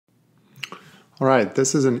All right,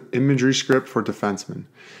 this is an imagery script for defensemen.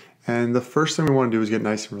 And the first thing we want to do is get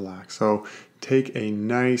nice and relaxed. So take a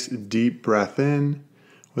nice deep breath in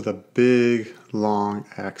with a big long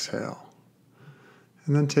exhale.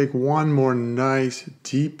 And then take one more nice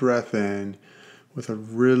deep breath in with a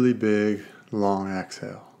really big long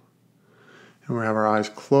exhale. And we have our eyes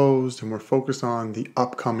closed and we're focused on the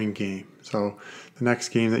upcoming game. So the next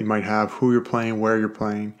game that you might have, who you're playing, where you're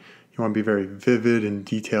playing. You want to be very vivid and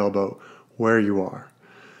detailed about where you are.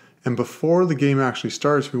 And before the game actually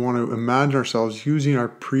starts, we want to imagine ourselves using our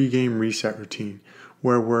pre-game reset routine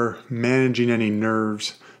where we're managing any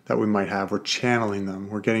nerves that we might have. We're channeling them.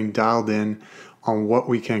 We're getting dialed in on what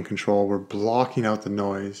we can control. We're blocking out the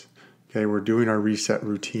noise. Okay, we're doing our reset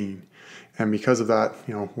routine. And because of that,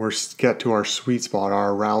 we're get to our sweet spot,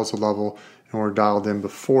 our arousal level, and we're dialed in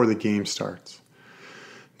before the game starts.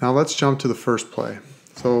 Now let's jump to the first play.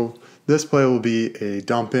 So this play will be a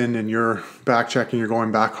dump in and you're back checking, you're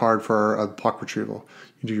going back hard for a puck retrieval.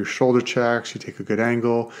 You do your shoulder checks, you take a good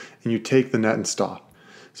angle, and you take the net and stop.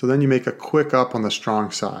 So then you make a quick up on the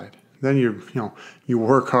strong side. Then you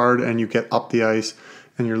work hard and you get up the ice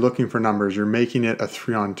and you're looking for numbers. You're making it a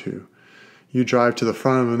 3-on-2. You drive to the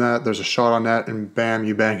front of the net, there's a shot on net, and bam,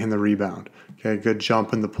 you bang in the rebound. Okay, good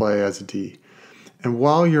jump in the play as a D. And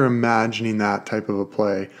while you're imagining that type of a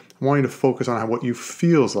play, I want you to focus on what you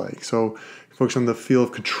feels like. So focus on the feel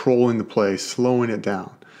of controlling the play, slowing it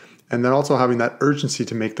down. And then also having that urgency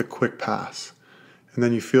to make the quick pass. And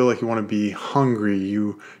then you feel like you want to be hungry,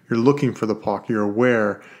 you're looking for the puck, you're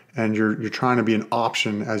aware, and you're trying to be an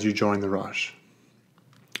option as you join the rush.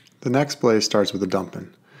 The next play starts with a dump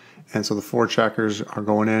in. And so the forecheckers are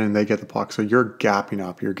going in and they get the puck. So you're gapping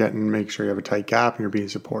up. Make sure you have a tight gap and you're being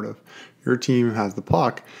supportive. Your team has the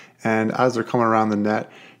puck, and as they're coming around the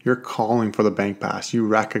net, you're calling for the bank pass. You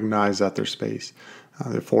recognize that there's space.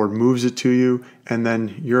 The forward moves it to you, and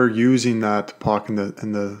then you're using that puck in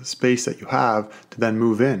the space that you have to then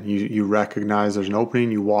move in. You recognize there's an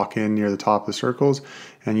opening, you walk in near the top of the circles,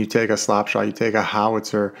 and you take a slap shot, you take a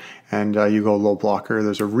howitzer, and you go low blocker.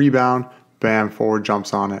 There's a rebound, bam, forward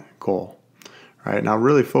jumps on it, goal. Right, now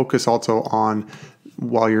really focus also on,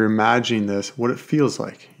 while you're imagining this, what it feels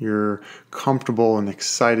like. You're comfortable and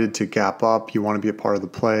excited to gap up. You want to be a part of the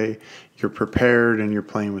play. You're prepared and you're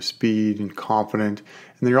playing with speed and confident.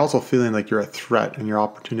 And then you're also feeling like you're a threat and you're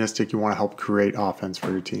opportunistic. You want to help create offense for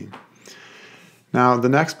your team. Now, the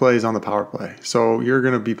next play is on the power play. So you're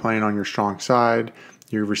going to be playing on your strong side.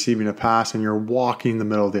 You're receiving a pass and you're walking the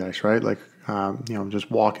middle of the ice, right? Like, just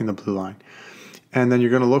walking the blue line. And then you're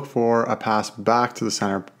going to look for a pass back to the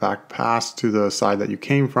center, back pass to the side that you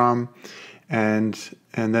came from, and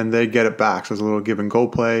then they get it back. So it's a little give and go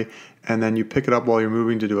play, and then you pick it up while you're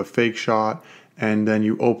moving to do a fake shot, and then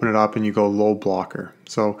you open it up and you go low blocker.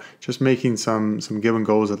 So just making some give and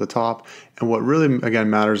goes at the top. And what really, again,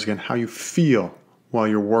 matters, how you feel while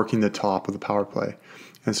you're working the top of the power play.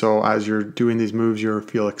 And so as you're doing these moves, you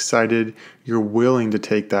feel excited, you're willing to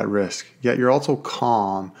take that risk, yet you're also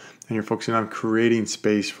calm and you're focusing on creating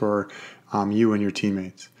space for you and your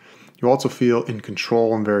teammates. You also feel in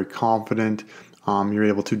control and very confident. You're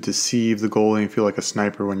able to deceive the goalie and feel like a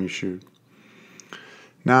sniper when you shoot.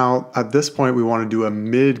 Now, at this point, we want to do a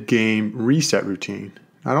mid-game reset routine.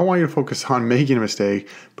 I don't want you to focus on making a mistake,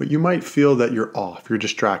 but you might feel that you're off, you're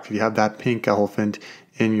distracted, you have that pink elephant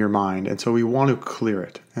in your mind, and so we want to clear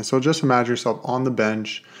it. And so just imagine yourself on the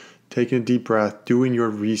bench, taking a deep breath, doing your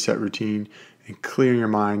reset routine, and clearing your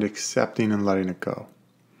mind, accepting and letting it go.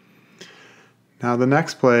 Now the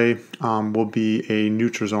next play will be a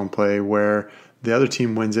neutral zone play where the other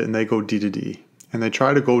team wins it and they go D to D. And they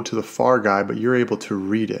try to go to the far guy, but you're able to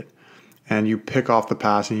read it. And you pick off the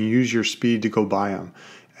pass and you use your speed to go by them.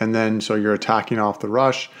 And then so you're attacking off the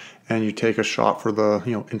rush and you take a shot for the,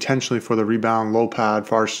 intentionally for the rebound, low pad,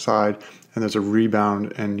 far side, and there's a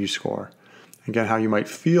rebound and you score. Again, how you might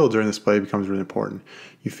feel during this play becomes really important.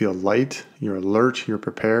 You feel light, you're alert, you're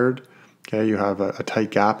prepared. Okay, you have a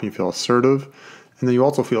tight gap and you feel assertive. And then you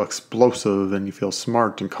also feel explosive and you feel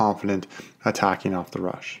smart and confident attacking off the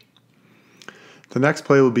rush. The next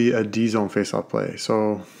play will be a D-zone face-off play.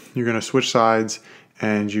 So you're going to switch sides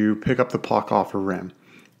and you pick up the puck off a rim.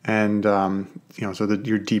 And, so that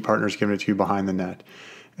your D partner is giving it to you behind the net.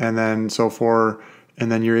 And then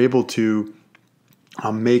then you're able to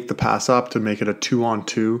make the pass up to make it a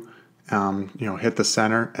 2-on-2, hit the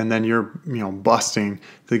center, and then you're, busting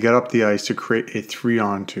to get up the ice to create a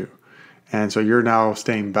 3-on-2. And so you're now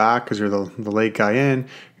staying back because you're the late guy in,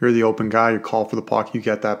 you're the open guy, you call for the puck, you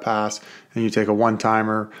get that pass, and you take a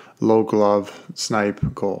one-timer, low glove,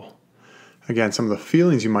 snipe, goal. Again, some of the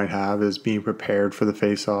feelings you might have is being prepared for the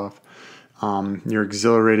face-off, You're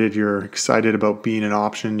exhilarated, you're excited about being an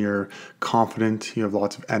option, you're confident, you have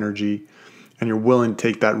lots of energy, and you're willing to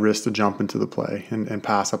take that risk to jump into the play and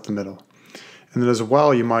pass up the middle. And then as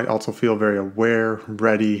well, you might also feel very aware,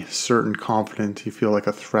 ready, certain, confident. You feel like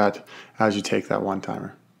a threat as you take that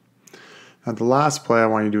one-timer. Now the last play I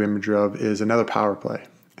want you to do imagery of is another power play.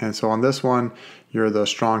 And so on this one, you're the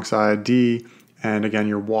strong side D, and again,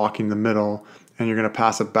 you're walking the middle, and you're going to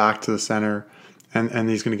pass it back to the center, and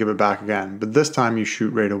he's going to give it back again. But this time you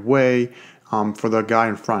shoot right away for the guy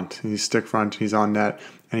in front. He's stick front, he's on net,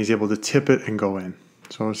 and he's able to tip it and go in.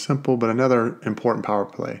 So it's simple, but another important power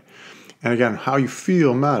play. And again, how you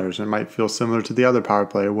feel matters. It might feel similar to the other power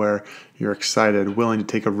play where you're excited, willing to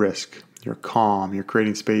take a risk. You're calm, you're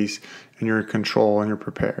creating space, and you're in control, and you're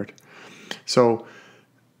prepared. So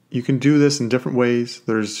you can do this in different ways.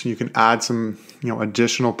 You can add some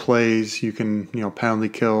additional plays. You can penalty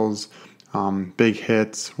kills, big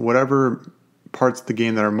hits, whatever parts of the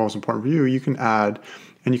game that are most important for you, you can add.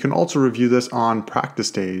 And you can also review this on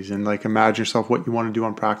practice days and imagine yourself what you want to do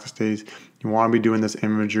on practice days. You want to be doing this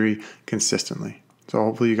imagery consistently. So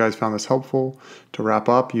hopefully you guys found this helpful. To wrap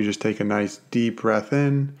up, you just take a nice deep breath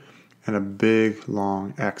in and a big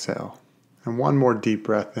long exhale. And one more deep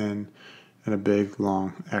breath in and a big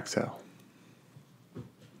long exhale.